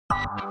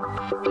Hi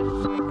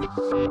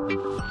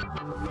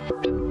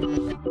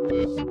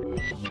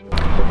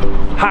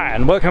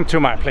and welcome to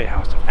my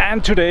playhouse,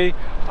 and today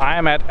I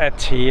am at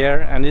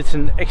Atea and it's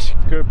an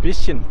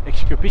exhibition,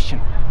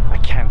 I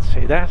can't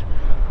say that.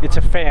 It's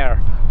a fair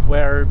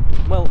where,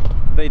 well,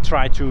 they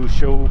try to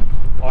show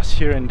us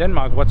here in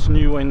Denmark what's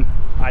new in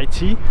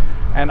IT,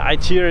 and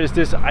Atea is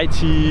this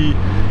IT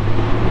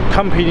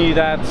company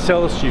that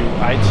sells you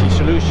IT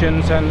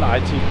solutions and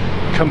IT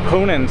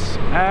components,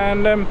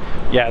 and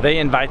yeah, they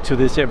invite to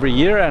this every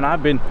year, and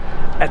I've been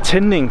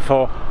attending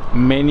for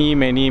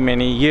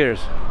many years.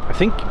 I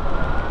think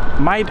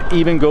might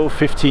even go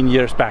 15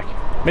 years back,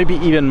 maybe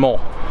even more.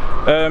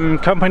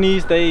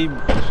 Companies, they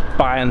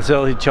buy and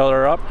sell each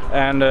other up,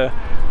 and the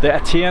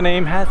Atea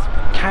name has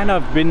kind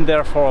of been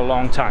there for a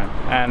long time.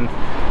 And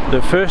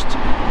the first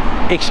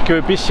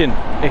exhibition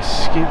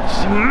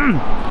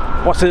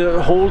was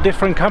a whole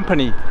different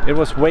company. It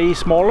was way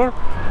smaller,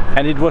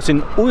 and it was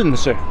in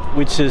Odense,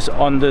 which is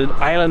on the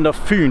island of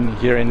Fyn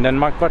here in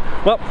Denmark. But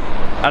well,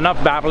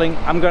 enough babbling.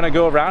 I'm gonna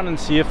go around and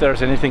see if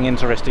there's anything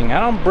interesting,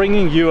 and I'm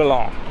bringing you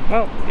along.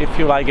 Well, if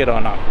you like it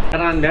or not. Der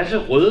er en masse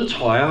røde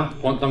trøjer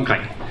rundt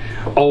omkring,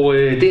 og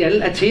det er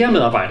alle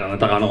Atea-medarbejderne,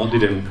 der render rundt i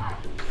dem.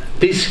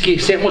 Det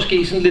ser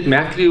måske sådan lidt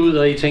mærkeligt ud,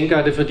 og I tænker,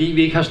 at det er fordi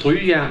vi ikke har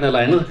strygejern eller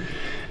andet,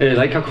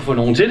 eller ikke har kunnet få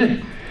nogen til det.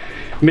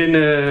 Men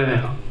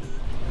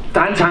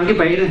der er en tanke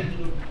bag det.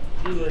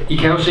 I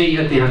kan jo se,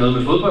 at det har noget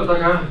med fodbold at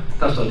gøre.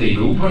 Der står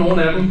DBU på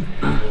nogle af dem.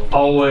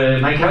 Og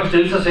man kan jo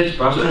stille sig selv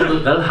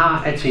spørgsmålet, hvad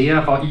har Atea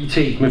og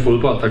IT med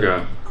fodbold at gøre?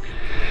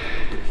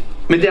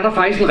 Men det er der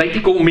faktisk en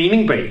rigtig god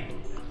mening bag.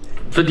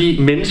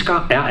 Fordi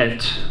mennesker er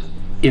alt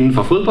inden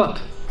for fodbold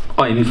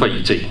og inden for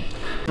IT.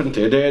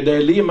 Det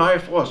er lige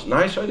meget for os.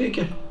 Nej, så er det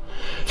ikke.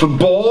 For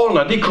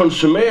borgerne, de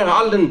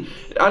konsumerer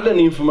al den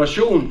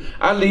information,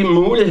 alle de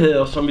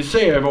muligheder, som vi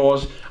ser i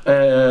vores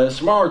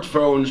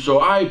smartphones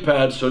og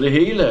iPads og det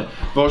hele,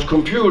 vores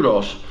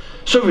computers.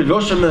 Så vil vi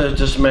også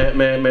mødes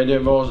med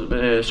det vores,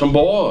 som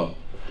borgere.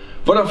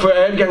 Hvordan får jeg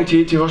adgang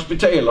til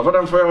hospitaler?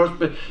 Hvordan får jeg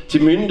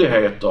til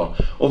myndigheder?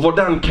 Og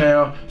hvordan kan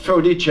jeg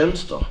få de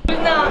tjenester?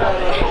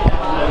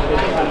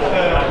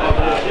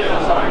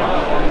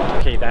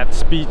 Okay, that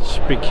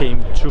speech became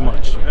too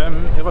much.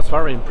 It was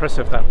very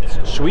impressive, that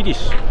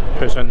Swedish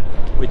person,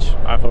 which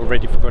I've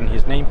already forgotten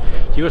his name.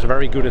 He was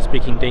very good at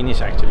speaking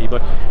Danish actually,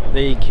 but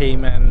they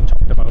came and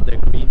talked about their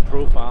green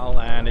profile,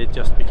 and it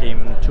just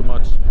became too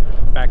much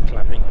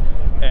backclapping.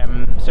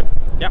 So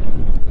yeah,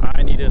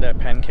 I needed a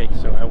pancake,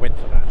 so I went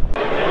for that.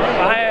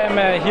 I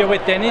am here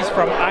with Dennis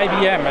from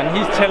IBM, and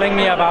he's telling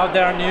me about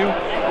their new,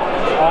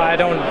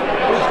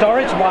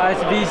 storage-wise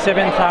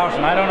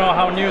V7000. I don't know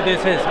how new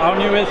this is. How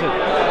new is it?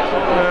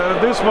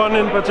 This one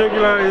in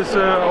particular is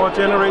our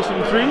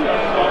generation 3.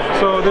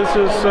 So this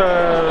is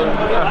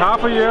a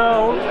half a year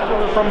old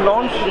from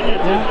launch.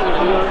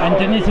 Yeah. And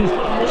Dennis is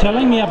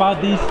telling me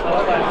about these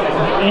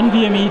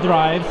NVMe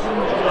drives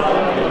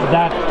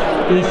that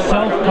is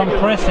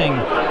self-compressing,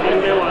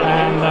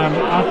 and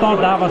I thought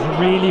that was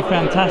really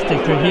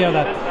fantastic to hear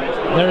that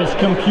there is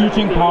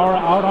computing power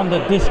out on the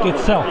disk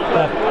itself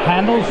that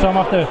handles some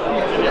of the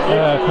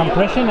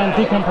compression and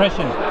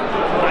decompression.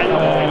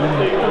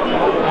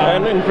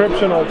 And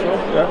encryption also,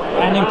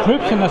 yeah. And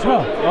encryption as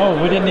well. Oh,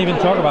 we didn't even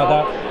talk about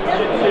that.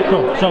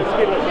 Cool. So,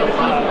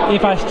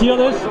 if I steal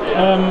this,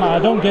 I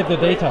don't get the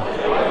data.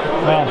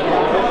 Well.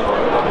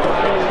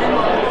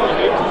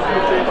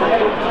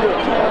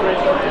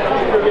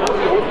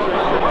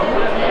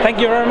 Thank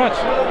you very much.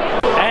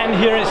 And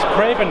here is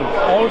Preben,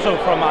 also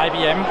from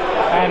IBM.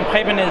 And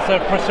Preben is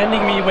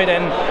presenting me with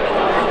an,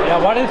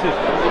 what is it?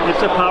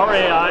 It's a Power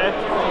AI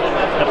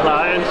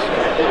appliance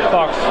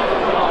box.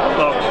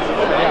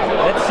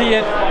 Yeah, let's see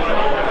it.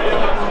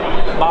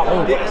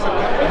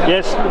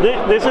 Yes,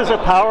 this is a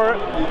Power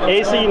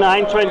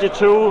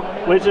AC922,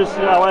 which is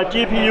our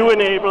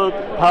GPU-enabled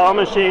power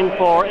machine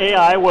for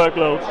AI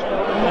workloads.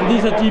 And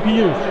these are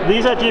GPUs?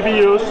 These are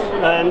GPUs,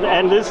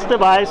 and this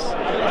device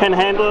can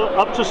handle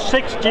up to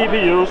 6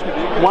 GPUs.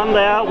 One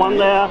there, one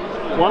there,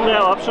 one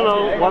there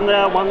optional, one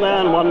there,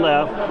 and one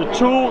there. The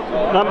two,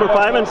 number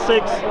 5 and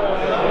 6,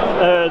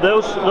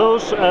 those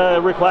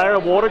require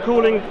water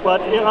cooling,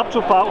 but up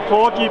to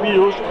 4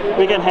 GPUs,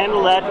 we can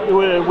handle that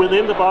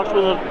within the box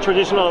with a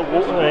traditional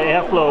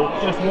airflow.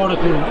 Just water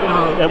cooling?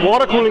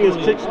 Water cooling is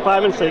 6,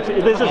 5 and 6.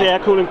 This is air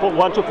cooling for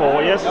 1 to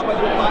 4, yes.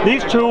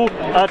 These two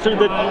are to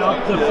the...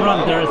 Up the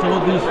front there's all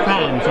these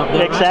fans up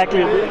there.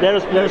 Exactly.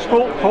 There's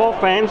 4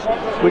 fans,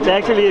 which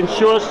actually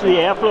ensures the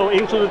airflow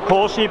into the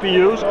core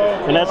CPUs.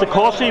 And as the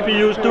core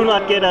CPUs do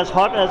not get as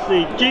hot as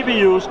the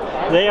GPUs,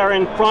 they are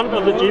in front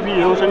of the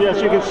GPUs. And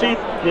as you can see,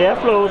 the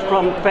airflows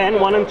from fan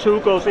 1 and 2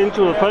 goes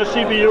into the first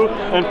CPU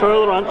and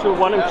further on to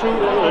 1 and 2,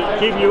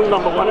 GPU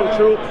number 1 and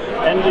 2,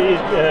 and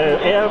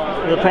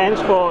the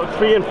fans for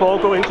 3 and 4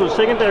 go into the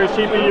secondary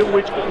CPU,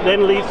 which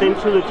then leads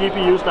into the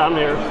GPUs down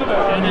there.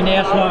 And an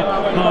air slot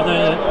for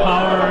the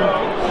power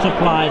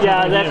supplies.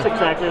 Yeah, that's here.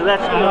 exactly.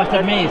 I was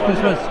amazed.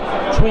 This was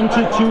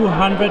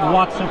 2,200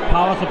 watts of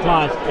power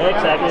supplies.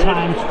 Exactly.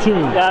 Times 2.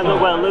 Yeah, no,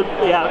 well, look,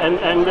 yeah,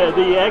 and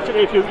the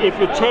actually, if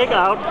you take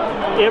out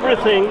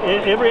everything,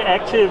 every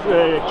active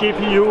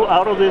GPU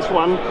out of this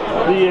one,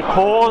 the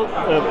core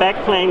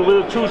backplane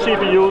with 2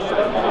 CPUs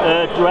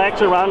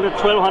drags around at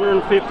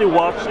 1,250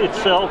 watts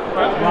itself.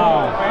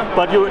 Wow.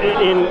 But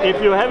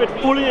if you have it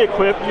fully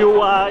equipped,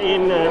 you are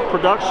in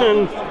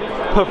production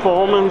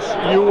performance,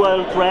 you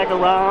will drag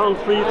around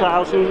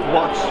 3,000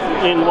 watts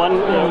in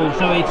one.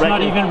 So it's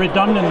not even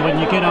redundant when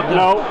you get up there?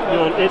 No,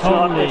 it's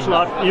not. It's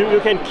not. You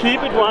can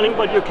keep it running,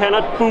 but you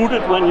cannot boot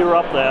it when you're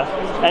up there,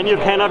 and you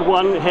cannot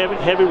run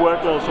heavy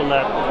workloads on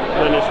that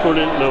when it's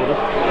fully loaded.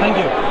 Thank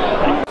you.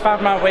 I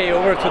found my way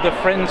over to the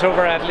friends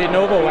over at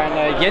Lenovo,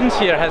 and Jens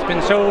here has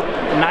been so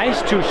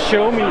nice to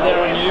show me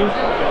their new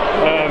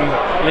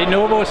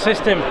Lenovo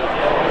system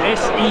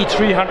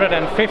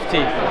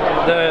SE350,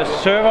 the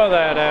server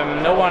that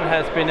no one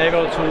has been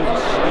able to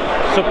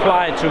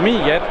supply to me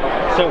yet.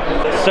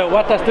 So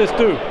what does this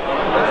do?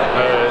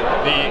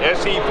 The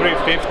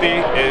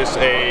SE350 is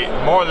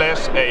more or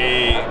less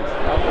a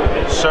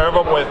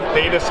server with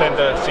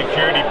Datacenter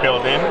security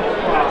built in.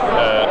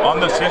 On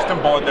the system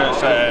board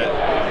there's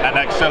an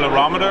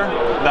accelerometer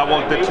that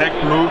will detect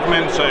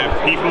movement, so if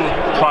people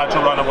try to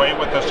run away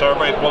with the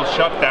server it will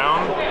shut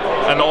down,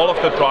 and all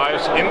of the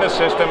drives in the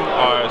system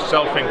are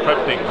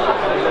self-encrypting.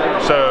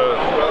 So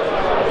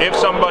if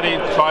somebody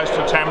tries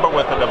to tamper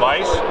with the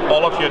device,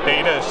 all of your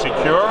data is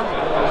secure,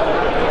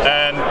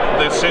 and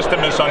the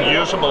system is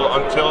unusable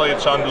until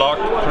it's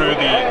unlocked through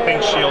the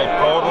ThinkShield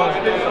portal,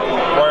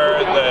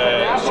 where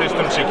the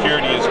system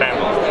security is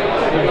handled.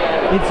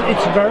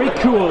 It's very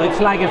cool. It's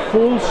like a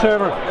full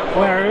server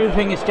where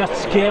everything is just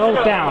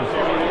scaled down.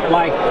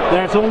 Like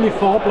there's only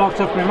 4 blocks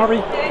of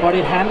memory, but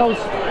it handles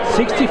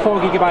 64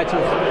 gigabytes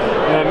of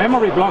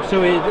memory blocks,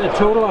 so a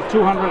total of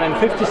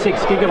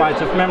 256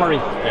 gigabytes of memory.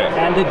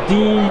 Yeah. And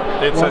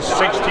it's a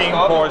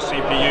 16-core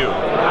CPU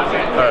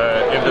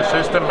in the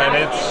system, and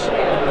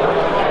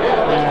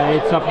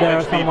it's up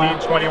there somewhere.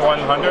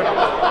 2100.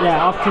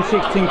 Yeah, up to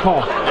 16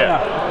 core.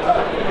 Yeah.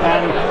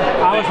 And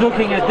I was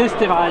looking at this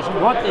device.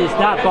 What is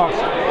that box?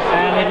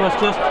 And it was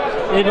just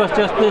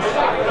this.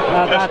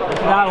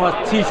 That was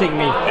teasing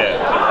me.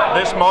 Yeah.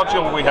 This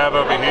module we have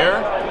over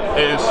here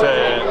is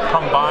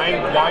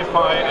combined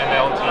Wi-Fi and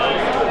LTE,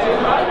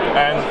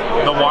 and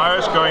the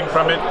wires going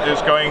from it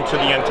is going to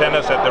the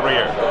antennas at the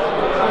rear.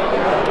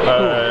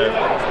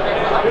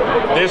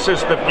 This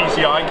is the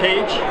PCI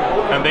cage,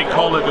 and they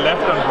call it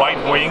left and right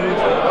wing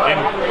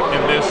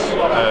in this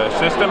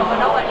system.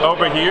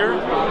 Over here,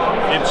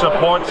 it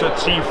supports a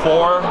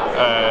T4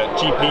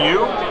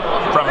 GPU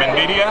from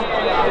NVIDIA,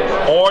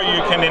 or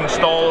you can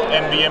install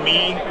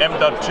NVMe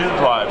M.2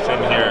 drives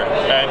in here,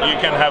 and you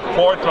can have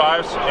 4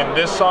 drives in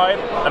this side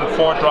and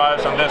 4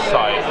 drives on this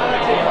side.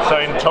 So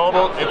in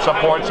total, it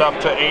supports up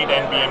to 8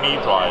 NVMe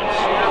drives.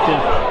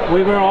 Yeah.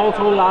 We were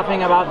also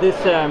laughing about this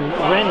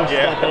wrench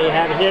that they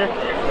have here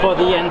for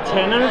the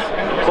antennas,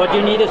 but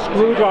you need a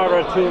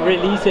screwdriver to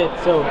release it,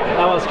 so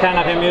that was kind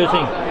of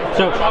amusing.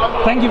 So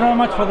thank you very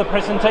much for the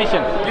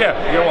presentation. Yeah,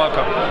 you're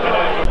welcome.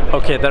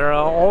 Okay, there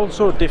are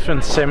also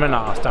different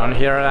seminars down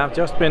here, and I've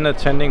just been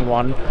attending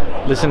one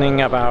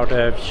listening about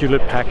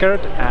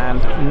Hewlett-Packard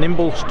and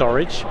Nimble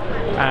Storage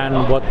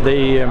and what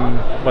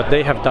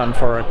they have done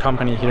for a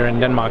company here in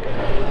Denmark,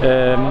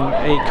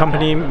 a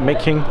company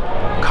making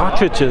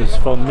cartridges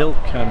for milk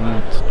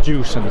and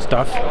juice and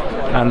stuff,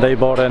 and they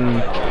bought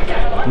an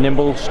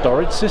Nimble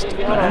storage system,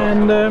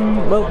 and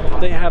well,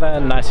 they had a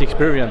nice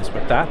experience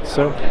with that,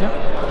 so yeah,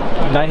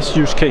 nice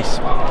use case.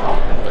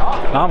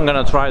 Now I'm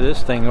gonna try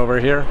this thing over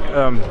here,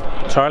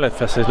 toilet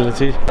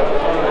facility.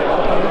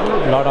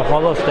 A lot of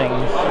other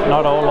things,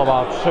 not all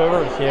about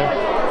servers here.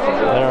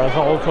 There is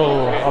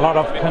also a lot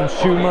of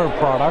consumer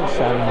products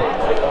and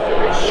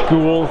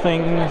school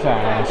things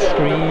and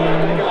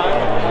screens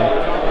and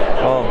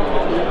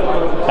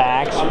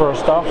bags for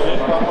stuff,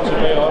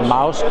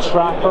 mouse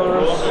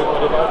trackers,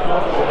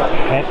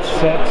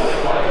 headsets,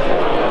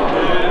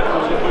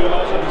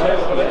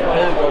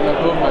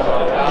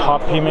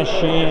 copy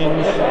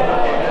machines,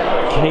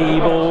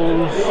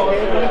 cables,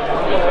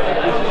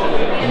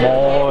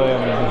 more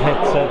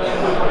headsets,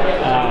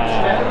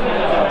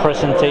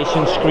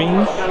 presentation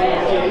screens.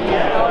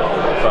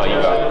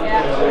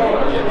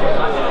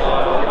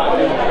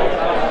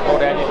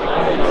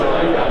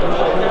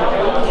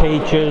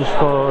 Cages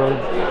for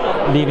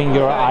leaving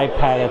your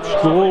iPad at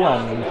school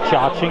and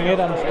charging it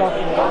and stuff.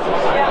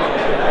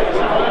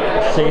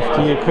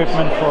 Safety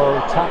equipment for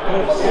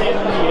tablets.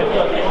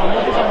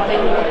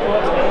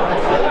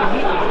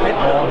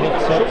 More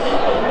headsets.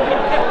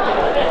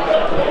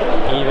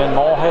 Even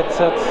more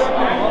headsets.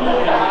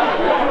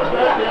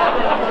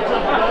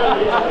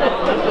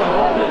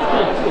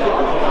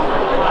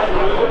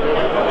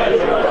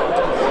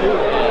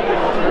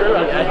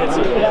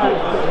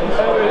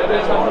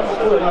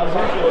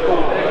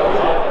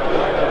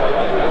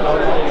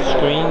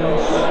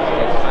 Screens,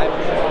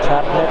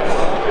 tablets.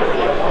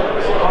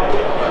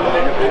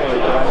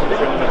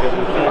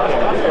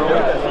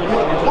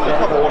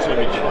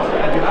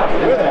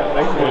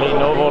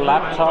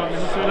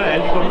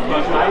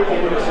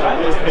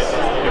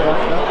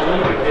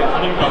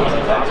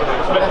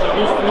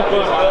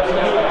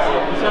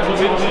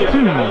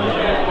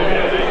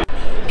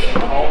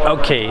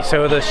 Okay,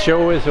 so the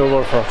show is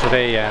over for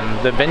today,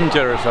 and the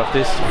vendors of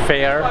this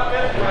fair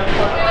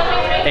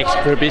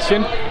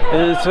exhibition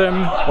is,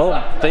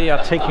 well, they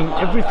are taking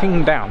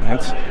everything down.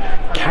 It's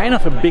kind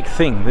of a big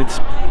thing. It's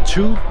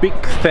two big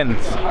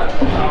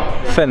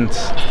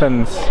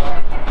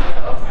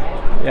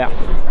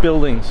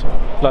buildings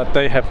that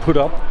they have put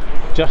up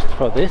just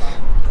for this,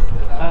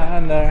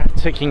 and they're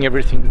taking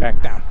everything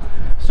back down.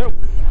 So,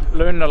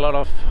 learned a lot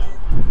of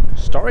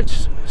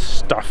storage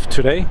stuff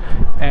today,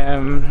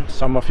 and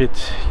some of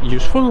it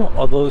useful,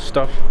 other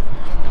stuff,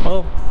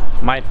 well,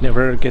 might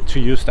never get to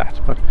use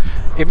that, but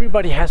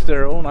everybody has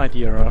their own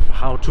idea of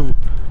how to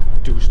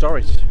do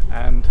storage,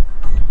 and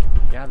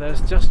yeah,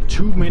 there's just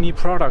too many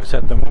products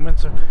at the moment,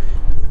 so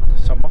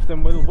some of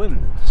them will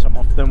win, some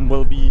of them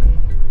will be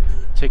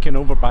taken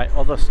over by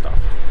other stuff.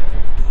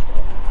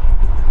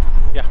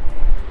 Yeah,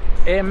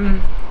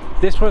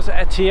 this was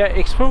Atea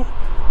EXPO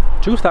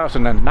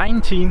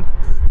 2019.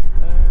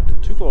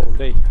 Took all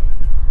day,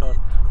 but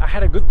I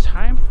had a good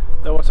time.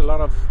 There was a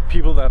lot of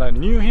people that are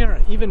new here,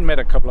 even met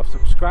a couple of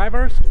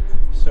subscribers,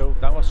 so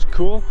that was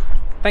cool.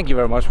 Thank you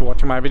very much for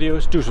watching my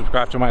videos. Do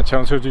subscribe to my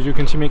channel so that you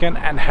can see me again,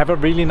 and have a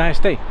really nice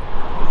day.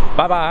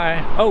 Bye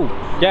bye. Oh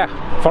yeah,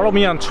 follow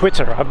me on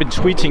Twitter. I've been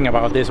tweeting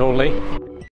about this all day.